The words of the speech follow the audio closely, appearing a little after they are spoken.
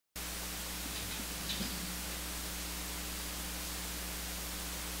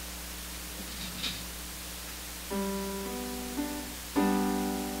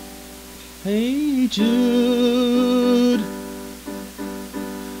Hey Jude,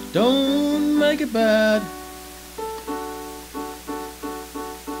 don't make it bad.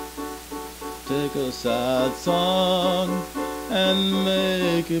 Take a sad song and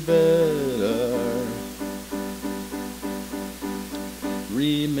make it better.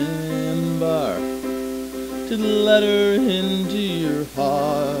 Remember to let her into your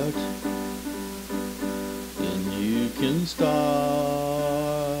heart, then you can start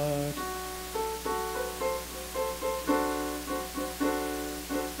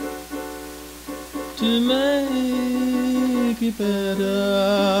to make it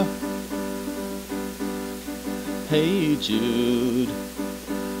better. Hey Jude,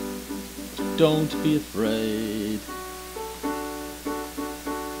 don't be afraid.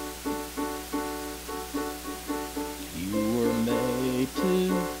 You were made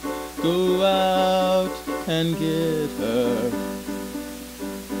to go out and get her.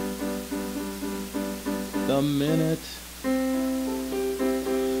 The minute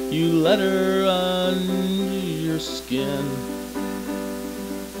you let her under your skin,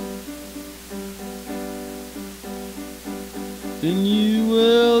 then you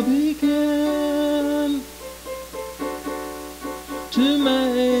will begin to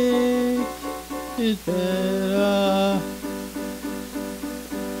make it better.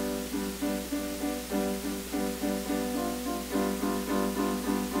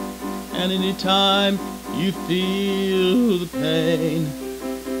 And anytime you feel the pain,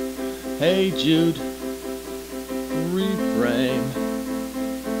 hey Jude, reframe.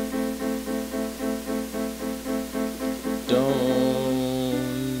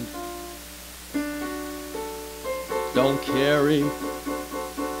 Don't carry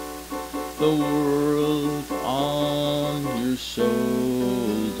the world on your shoulders,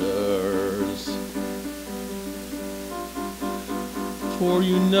 for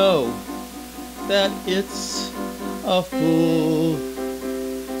you know that it's a fool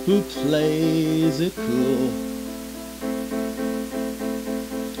who plays it cool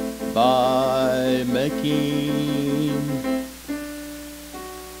by making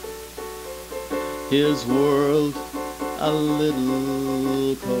his world a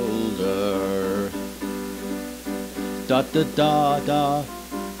little colder. Da da da da,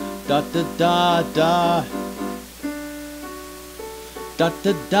 da da da da, da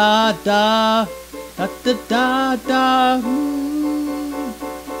da da da, da da da da.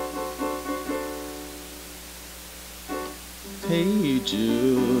 Hey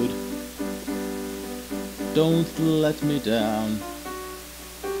Jude, don't let me down.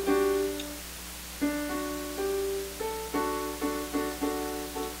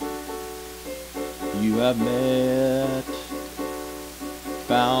 You have met,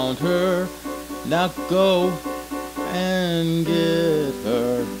 found her, now go and get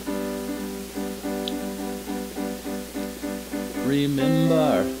her.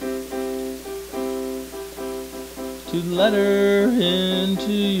 Remember to let her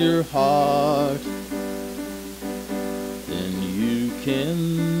into your heart, then you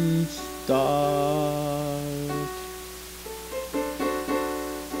can start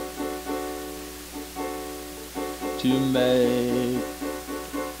to make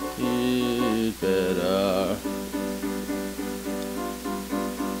it better.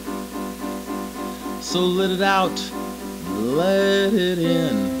 So let it out, let it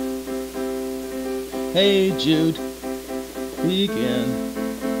in. Hey Jude, begin.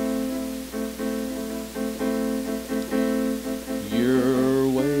 You're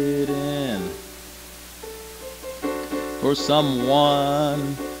waiting for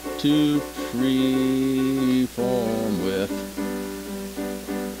someone to preform with.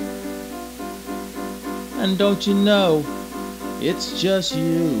 And don't you know, it's just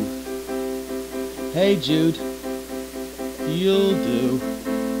you. Hey Jude, you'll do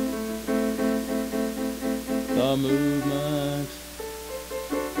the movement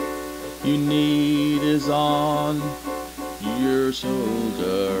you need is on your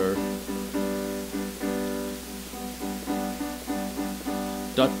shoulder.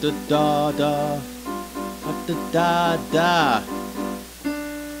 Da da da da, da da da da,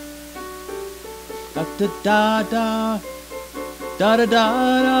 da da da da, da da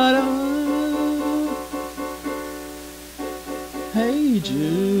da da. Hey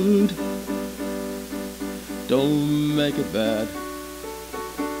Jude, don't make it bad.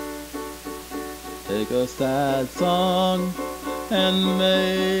 Take a sad song and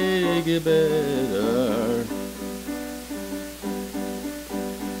make it better.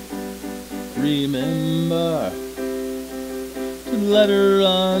 Remember to let her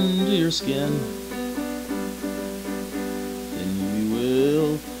under your skin, then you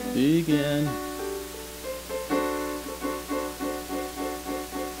will begin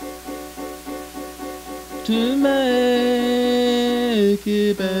to make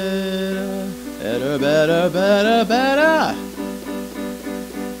it better, better, better, better, better.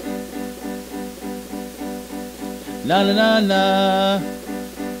 Na na na na,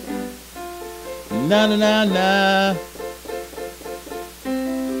 na na na na,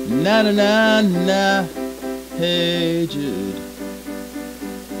 na na na na. Hey Jude.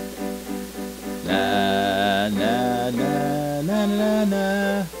 Na na na na na na.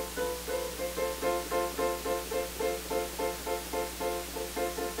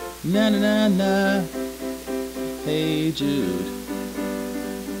 Na na na na. Hey Jude.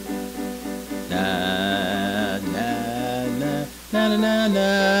 Na na na na na na na.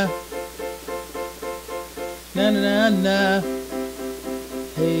 Na na na na.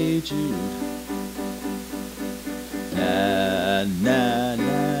 Hey Jude. Na na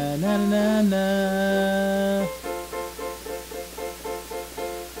na na na na.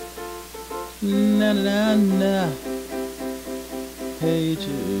 Na na na. Hey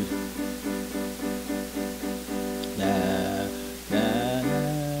Jude. Na na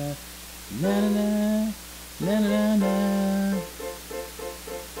na na na na na na.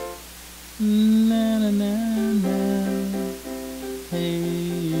 Na na na na.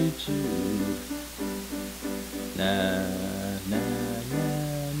 Hey Jude. Na na na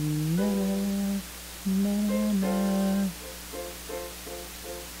na na na.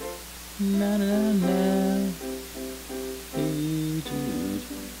 Na na na. Hey Jude.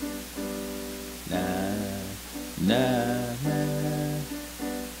 Na na na.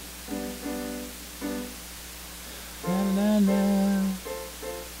 Na na na.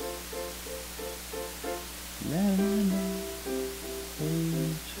 Na na na.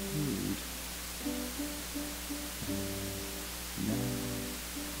 Hey Jude. Na na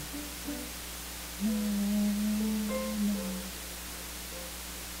na.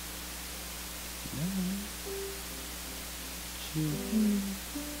 Na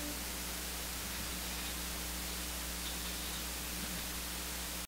Jude.